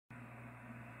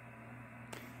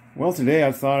Well, today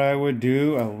I thought I would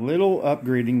do a little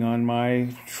upgrading on my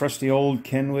trusty old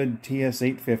Kenwood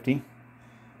TS-850.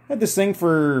 Had this thing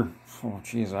for, oh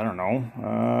geez, I don't know,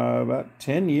 about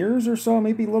 10 years or so,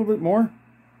 maybe a little bit more.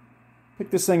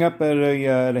 Picked this thing up at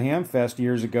a Hamfest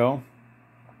years ago.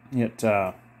 It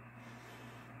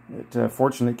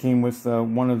fortunately came with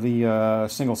one of the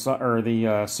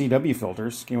CW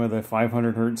filters. Came with a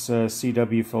 500 hertz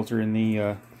CW filter in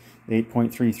the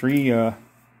 8.33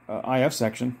 IF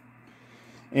section,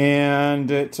 and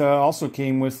it also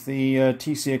came with the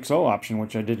TCXO option,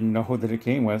 which I didn't know that it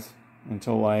came with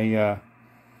until I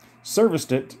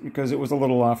serviced it, because it was a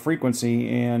little off frequency,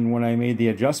 and when I made the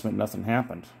adjustment nothing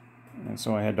happened, and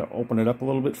so I had to open it up a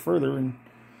little bit further, and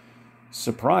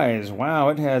surprise, wow,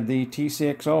 it had the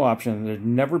TCXO option. It had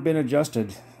never been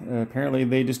adjusted. Apparently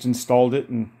they just installed it,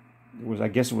 and I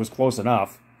guess it was close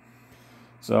enough.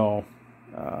 So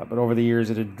but over the years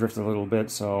it had drifted a little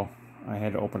bit, so I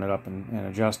had to open it up and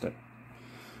adjust it.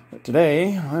 But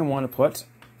today I want to put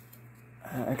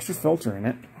an extra filter in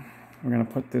it. We're going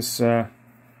to put this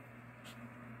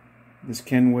this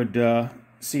Kenwood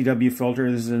CW filter.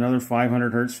 This is another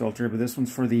 500 hertz filter, but this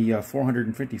one's for the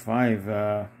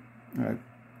 455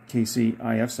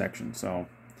 KC IF section. So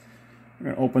we're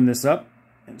going to open this up,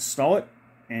 install it,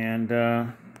 and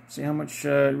see how much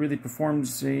it really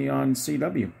performs on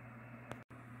CW.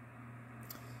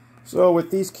 So with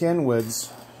these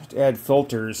Kenwoods, to add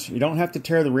filters, you don't have to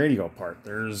tear the radio apart.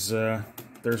 There's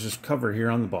this cover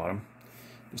here on the bottom.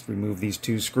 Just remove these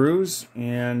two screws,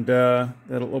 and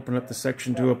that'll open up the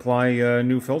section to apply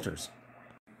new filters.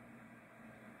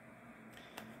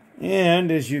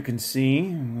 And as you can see,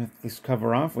 with this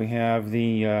cover off, we have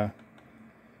the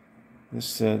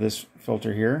this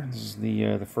filter here. This is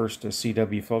the first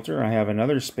CW filter. I have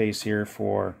another space here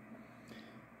for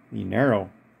the narrow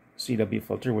CW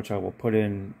filter, which I will put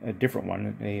in a different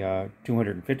one, a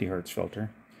 250 hertz filter.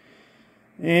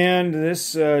 And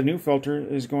this new filter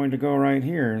is going to go right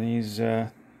here. These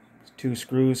two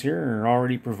screws here are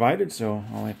already provided, so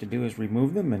all I have to do is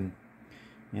remove them and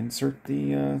insert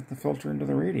the filter into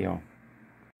the radio.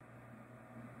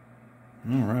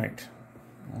 Alright,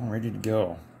 all ready to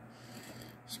go.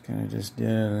 Just kind of just did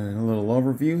a little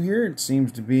overview here. It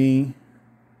seems to be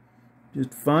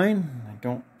just fine. I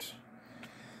don't,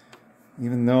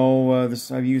 even though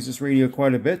I've used this radio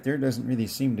quite a bit, there doesn't really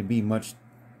seem to be much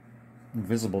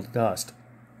visible dust.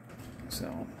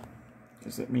 So, I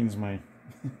guess that means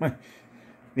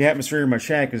the atmosphere in my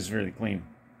shack is really clean.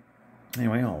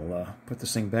 Anyway, I'll put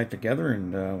this thing back together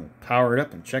and power it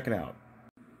up and check it out.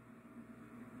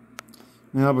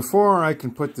 Now, before I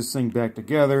can put this thing back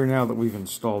together, now that we've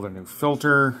installed a new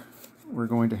filter, we're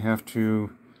going to have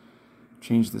to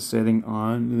change the setting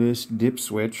on this dip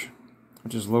switch,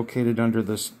 which is located under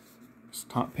this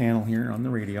top panel here on the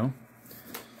radio.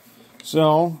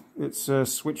 So it's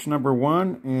switch number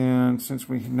 1, and since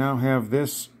we now have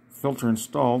this filter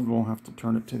installed, we'll have to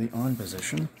turn it to the on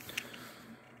position.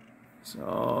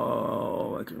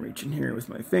 So I can reach in here with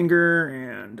my finger,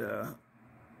 and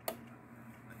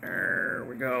there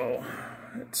we go.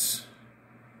 It's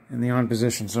in the on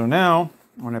position. So now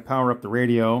when I power up the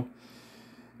radio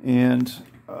and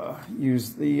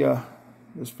use the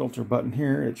this filter button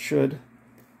here, it should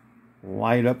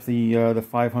light up the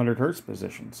 500 hertz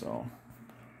position. So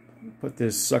put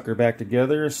this sucker back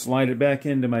together, slide it back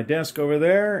into my desk over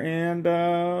there, and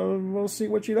we'll see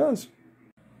what she does.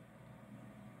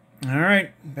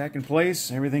 Alright, back in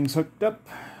place, everything's hooked up,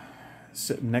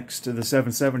 sitting next to the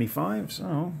 775,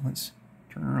 so let's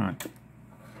turn her on.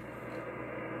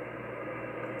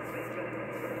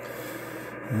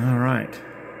 Alright,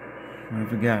 what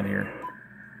have we got here?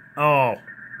 Oh,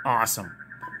 awesome.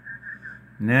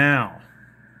 Now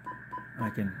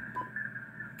I can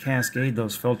cascade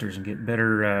those filters and get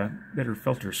better better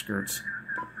filter skirts.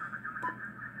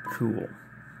 Cool.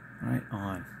 Right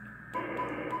on.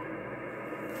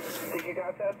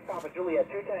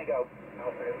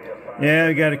 Yeah,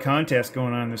 we got a contest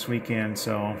going on this weekend,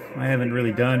 so I haven't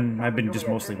really done, I've been just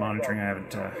mostly monitoring. I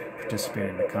haven't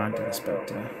participated in the contest,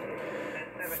 but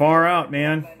far out,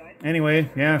 man. Anyway,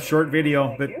 yeah, short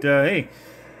video, but hey,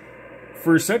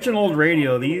 for such an old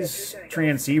radio, these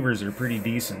transceivers are pretty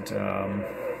decent.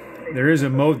 There is a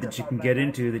mode that you can get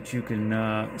into that you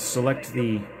can select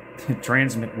the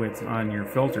transmit width on your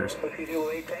filters,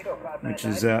 which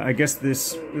is, I guess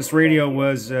this radio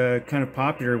was kind of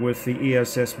popular with the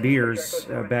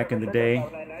ESSBers back in the day.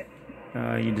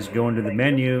 You just go into the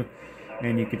menu,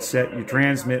 and you could set your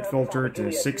transmit filter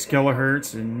to 6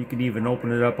 kilohertz, and you could even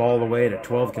open it up all the way to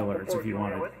 12 kilohertz if you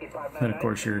wanted. And of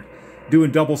course, you're doing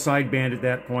double sideband at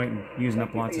that point and using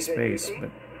up lots of space.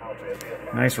 But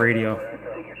Nice radio.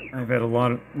 I've had a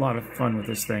lot of fun with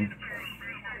this thing.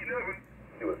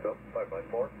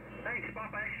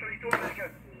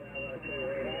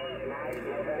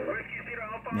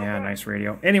 Yeah, nice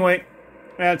radio. Anyway,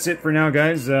 that's it for now,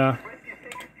 guys. Let's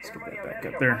get that back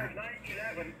up there.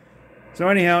 So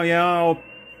anyhow, yeah, I'll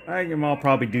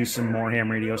probably do some more ham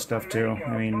radio stuff too.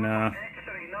 I mean,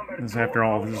 after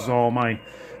all, this is all my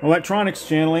electronics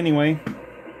channel anyway.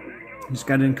 Just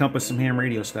got to encompass some ham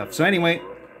radio stuff. So anyway,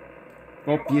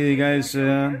 hope you guys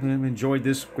enjoyed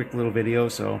this quick little video.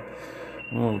 So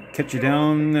we'll catch you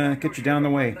down the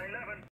way.